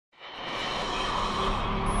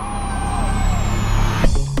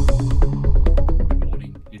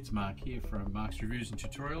here from Mark's Reviews and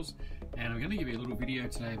Tutorials, and I'm going to give you a little video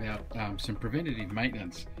today about some preventative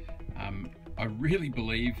maintenance. I really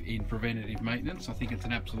believe in preventative maintenance. I think it's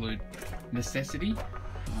an absolute necessity.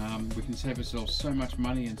 We can save ourselves so much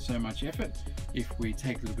money and so much effort if we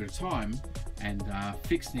take a little bit of time and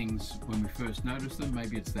fix things when we first notice them.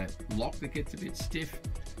 Maybe it's that lock that gets a bit stiff,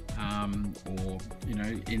 or you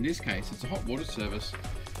know, in this case it's a hot water service.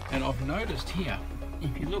 And I've noticed here,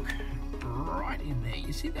 if you look right in there,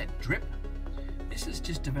 you see that drip? This has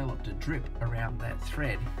just developed a drip around that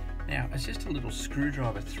thread. Now it's just a little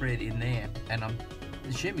screwdriver thread in there, and I'm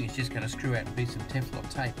assuming it's just going to screw out and be some Teflon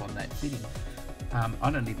tape on that fitting.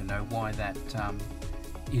 I don't even know why that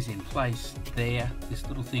is in place there, this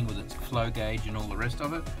little thing with its flow gauge and all the rest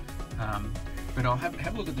of it. But I'll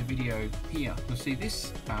have a look at the video here. You'll see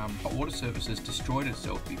this hot water service has destroyed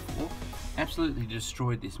itself before. Absolutely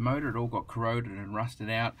destroyed this motor. It all got corroded and rusted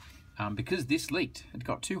out because this leaked. It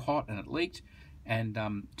got too hot and it leaked and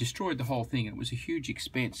destroyed the whole thing. It was a huge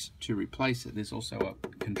expense to replace it. There's also a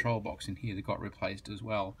control box in here that got replaced as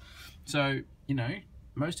well. So, you know,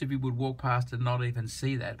 most of you would walk past and not even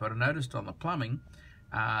see that, but I noticed on the plumbing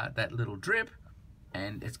that little drip,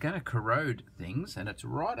 and it's going to corrode things, and it's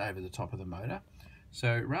right over the top of the motor.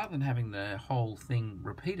 So rather than having the whole thing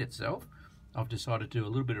repeat itself, I've decided to do a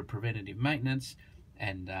little bit of preventative maintenance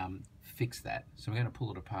and fix that. So I'm going to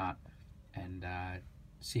pull it apart and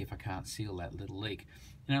see if I can't seal that little leak.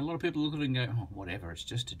 You know, a lot of people look at it and go, oh, whatever, it's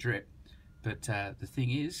just a drip. But the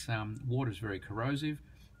thing is, water is very corrosive,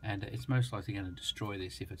 and it's most likely going to destroy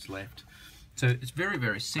this if it's left. So it's very,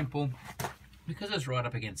 very simple. Because it's right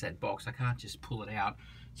up against that box, I can't just pull it out.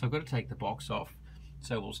 So I've got to take the box off.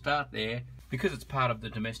 So we'll start there. Because it's part of the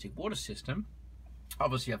domestic water system,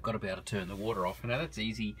 obviously I've got to be able to turn the water off. Now that's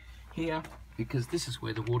easy here, because this is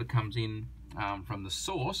where the water comes in from the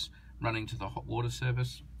source, running to the hot water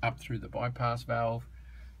service, up through the bypass valve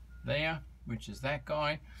there, which is that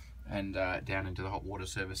guy, and down into the hot water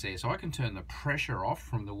service there. So I can turn the pressure off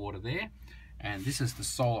from the water there, and this is the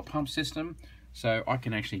solar pump system. So I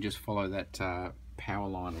can actually just follow that power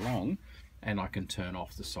line along, and I can turn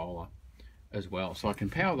off the solar as well. So I can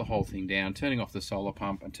power the whole thing down, turning off the solar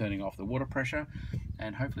pump and turning off the water pressure,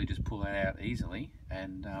 and hopefully just pull that out easily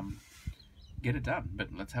and get it done.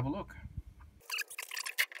 But let's have a look.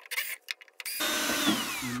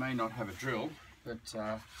 You may not have a drill, but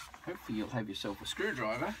hopefully you'll have yourself a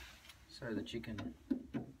screwdriver so that you can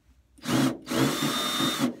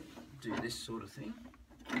do this sort of thing.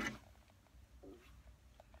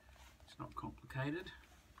 It's not complicated.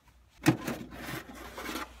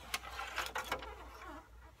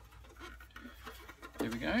 There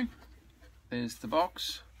we go. There's the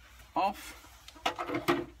box off.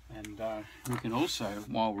 And we can also,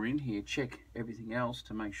 while we're in here, check everything else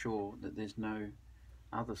to make sure that there's no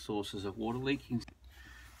other sources of water leaking.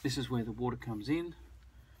 This is where the water comes in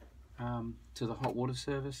to the hot water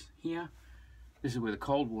service here. This is where the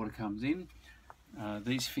cold water comes in.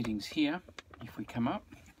 These fittings here, if we come up,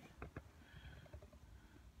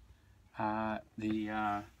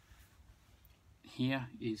 here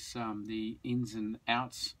is the ins and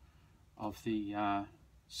outs of the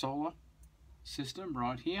solar system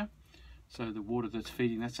right here. So the water that's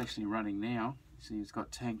feeding, that's actually running now. See, it's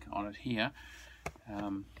got tank on it here.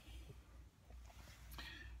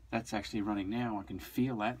 That's actually running now. I can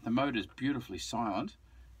feel that. The motor's beautifully silent,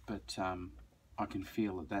 but I can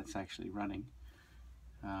feel that that's actually running.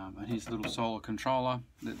 And here's a little solar controller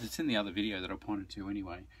that's in the other video that I pointed to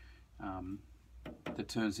anyway, that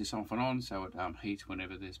turns this off and on, so it heats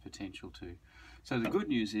whenever there's potential to. So the good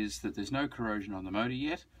news is that there's no corrosion on the motor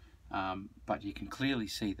yet, but you can clearly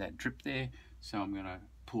see that drip there. So I'm going to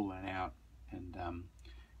pull that out and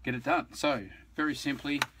get it done. So very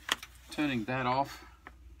simply, turning that off,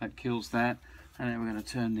 that kills that, and then we're going to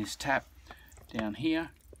turn this tap down here,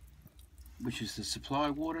 which is the supply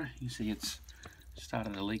water. You see it's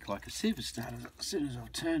started to leak like a sieve. It started as soon as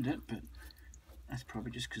I've turned it, but that's probably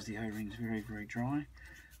just because the O-ring's very, very dry.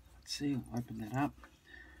 Let's see, I'll open that up,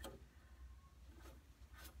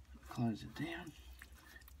 close it down.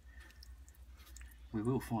 We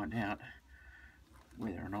will find out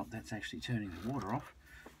whether or not that's actually turning the water off.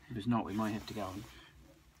 If it's not, we might have to go and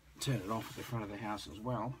turn it off at the front of the house as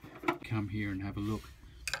well. Come here and have a look.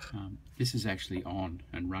 This is actually on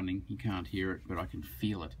and running. You can't hear it, but I can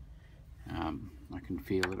feel it. I can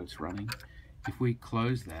feel that it's running. If we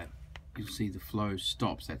close that, you'll see the flow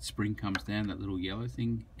stops. That spring comes down, that little yellow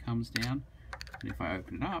thing comes down, and if I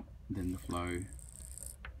open it up, then the flow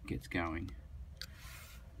gets going.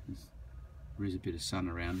 There is a bit of sun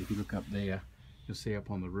around. If you look up there, you'll see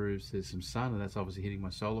up on the roofs there's some sun, and that's obviously hitting my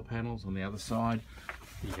solar panels. On the other side,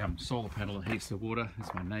 the solar panel that heats the water,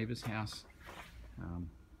 that's my neighbour's house.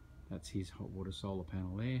 That's his hot water solar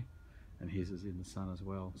panel there, and his is in the sun as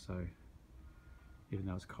well. So even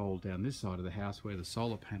though it's cold down this side of the house where the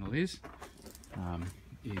solar panel is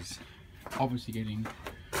obviously getting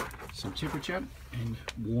some temperature and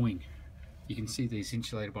warming. You can see these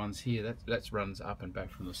insulated ones here, that runs up and back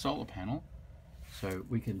from the solar panel, so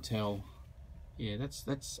we can tell, yeah,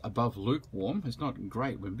 that's above lukewarm. It's not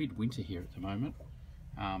great, we're mid-winter here at the moment.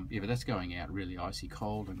 Yeah, but that's going out really icy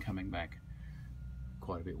cold and coming back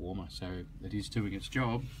quite a bit warmer, so it is doing its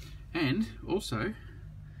job. And also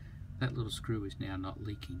that little screw is now not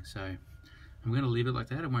leaking, so I'm going to leave it like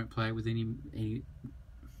that. I won't play with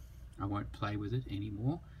I won't play with it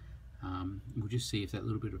anymore. We'll just see if that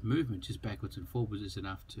little bit of movement just backwards and forwards is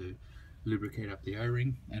enough to lubricate up the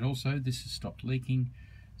O-ring. And also this has stopped leaking,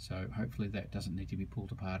 so hopefully that doesn't need to be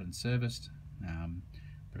pulled apart and serviced,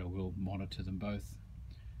 but I will monitor them both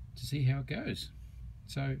to see how it goes.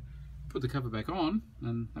 So put the cover back on,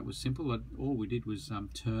 and that was simple. All we did was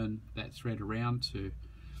turn that thread around to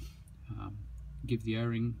give the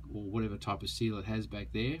O-ring, or whatever type of seal it has back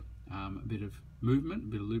there, a bit of movement, a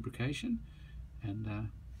bit of lubrication, and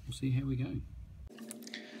we'll see how we go.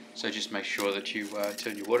 So just make sure that you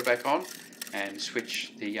turn your water back on and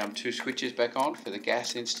switch the two switches back on for the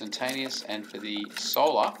gas instantaneous and for the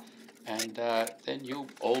solar, and then you'll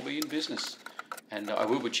all be in business. And I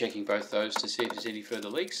will be checking both those to see if there's any further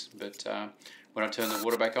leaks, but when I turned the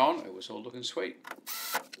water back on, it was all looking sweet.